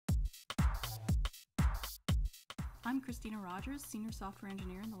I'm Christina Rogers, Senior Software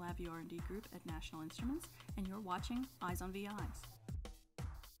Engineer in the LabVIEW R&D Group at National Instruments, and you're watching Eyes on VIs.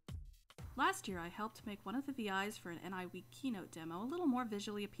 Last year I helped make one of the VIs for an NI Week keynote demo a little more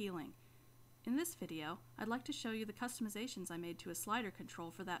visually appealing. In this video, I'd like to show you the customizations I made to a slider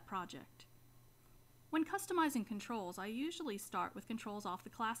control for that project. When customizing controls, I usually start with controls off the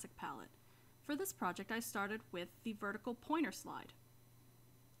classic palette. For this project, I started with the vertical pointer slide.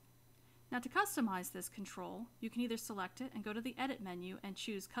 Now to customize this control, you can either select it and go to the Edit menu and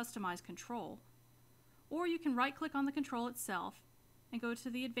choose Customize Control, or you can right-click on the control itself and go to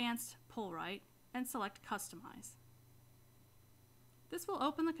the Advanced Pull Right and select Customize. This will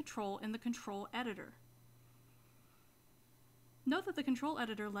open the control in the Control Editor. Note that the Control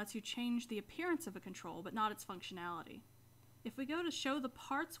Editor lets you change the appearance of a control, but not its functionality. If we go to Show the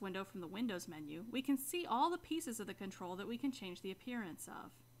Parts window from the Windows menu, we can see all the pieces of the control that we can change the appearance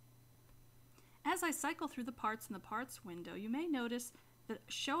of. As I cycle through the parts in the Parts window, you may notice that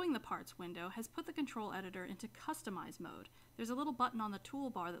Showing the Parts window has put the Control Editor into Customize mode. There's a little button on the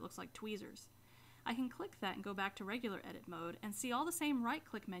toolbar that looks like tweezers. I can click that and go back to regular edit mode and see all the same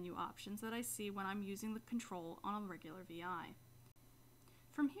right-click menu options that I see when I'm using the control on a regular VI.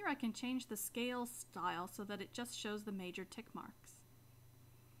 From here I can change the scale style so that it just shows the major tick marks.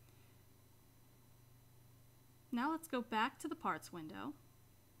 Now let's go back to the Parts window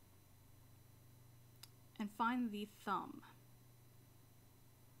and find the thumb.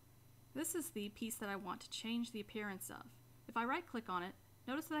 This is the piece that I want to change the appearance of. If I right-click on it,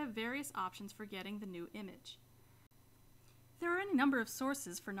 notice that I have various options for getting the new image. There are any number of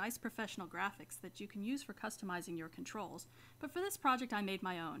sources for nice professional graphics that you can use for customizing your controls, but for this project I made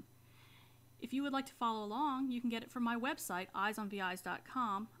my own. If you would like to follow along, you can get it from my website,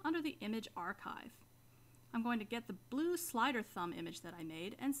 eyesonvis.com, under the Image Archive. I'm going to get the blue slider thumb image that I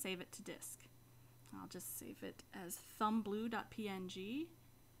made and save it to disk. I'll just save it as thumbblue.png.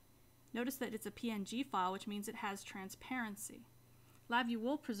 Notice that it's a PNG file, which means it has transparency. LabVIEW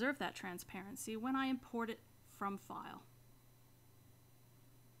will preserve that transparency when I import it from File.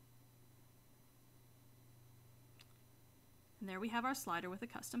 And there we have our slider with a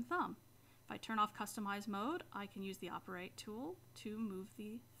custom thumb. If I turn off Customize mode, I can use the Operate tool to move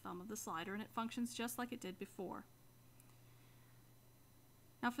the thumb of the slider, and it functions just like it did before.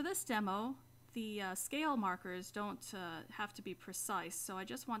 Now for this demo, the scale markers don't have to be precise, so I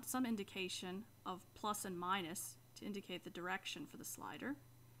just want some indication of plus and minus to indicate the direction for the slider.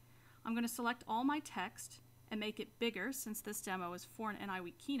 I'm going to select all my text and make it bigger, since this demo is for an NI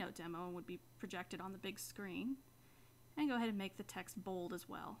Week keynote demo and would be projected on the big screen, and go ahead and make the text bold as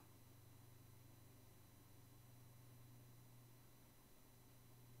well.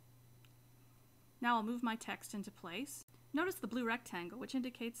 Now I'll move my text into place. Notice the blue rectangle, which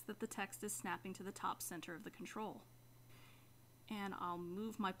indicates that the text is snapping to the top center of the control. And I'll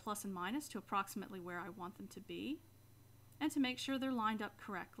move my plus and minus to approximately where I want them to be. And to make sure they're lined up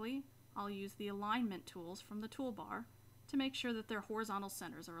correctly, I'll use the alignment tools from the toolbar to make sure that their horizontal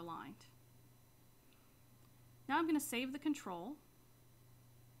centers are aligned. Now I'm going to save the control.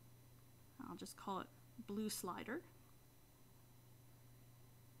 I'll just call it blue slider.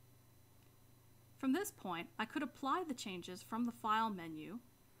 From this point, I could apply the changes from the File menu,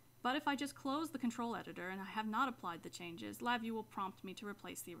 but if I just close the Control Editor and I have not applied the changes, LabVIEW will prompt me to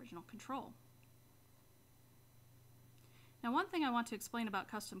replace the original control. Now one thing I want to explain about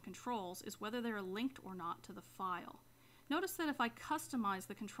custom controls is whether they are linked or not to the file. Notice that if I customize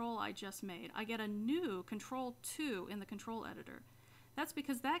the control I just made, I get a new Control 2 in the Control Editor. That's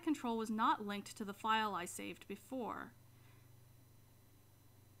because that control was not linked to the file I saved before.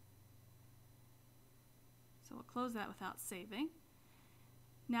 So we'll close that without saving.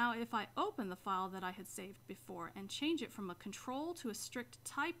 Now if I open the file that I had saved before and change it from a control to a strict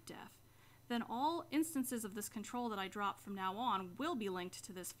type def, then all instances of this control that I drop from now on will be linked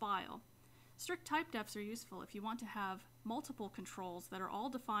to this file. Strict type defs are useful if you want to have multiple controls that are all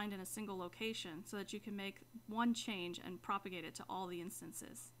defined in a single location so that you can make one change and propagate it to all the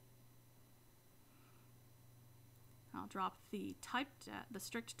instances. I'll drop the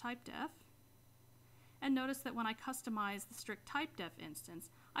strict type def. And notice that when I customize the strict type def instance,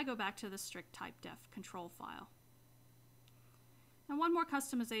 I go back to the strict type def control file. Now one more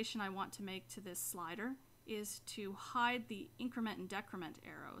customization I want to make to this slider is to hide the increment and decrement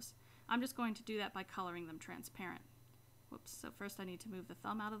arrows. I'm just going to do that by coloring them transparent. Whoops, so first I need to move the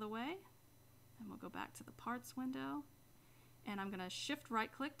thumb out of the way, and we'll go back to the Parts window, and I'm going to shift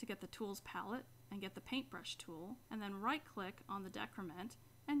right click to get the Tools palette and get the Paintbrush tool, and then right click on the decrement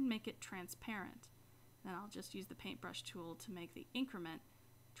and make it transparent. Then I'll just use the Paintbrush tool to make the increment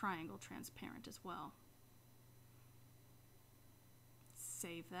triangle transparent as well.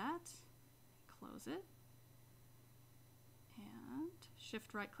 save that, close it, and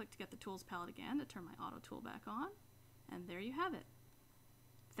shift right click to get the tools palette again to turn my auto tool back on, and there you have it.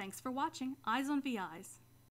 Thanks for watching Eyes on VIs.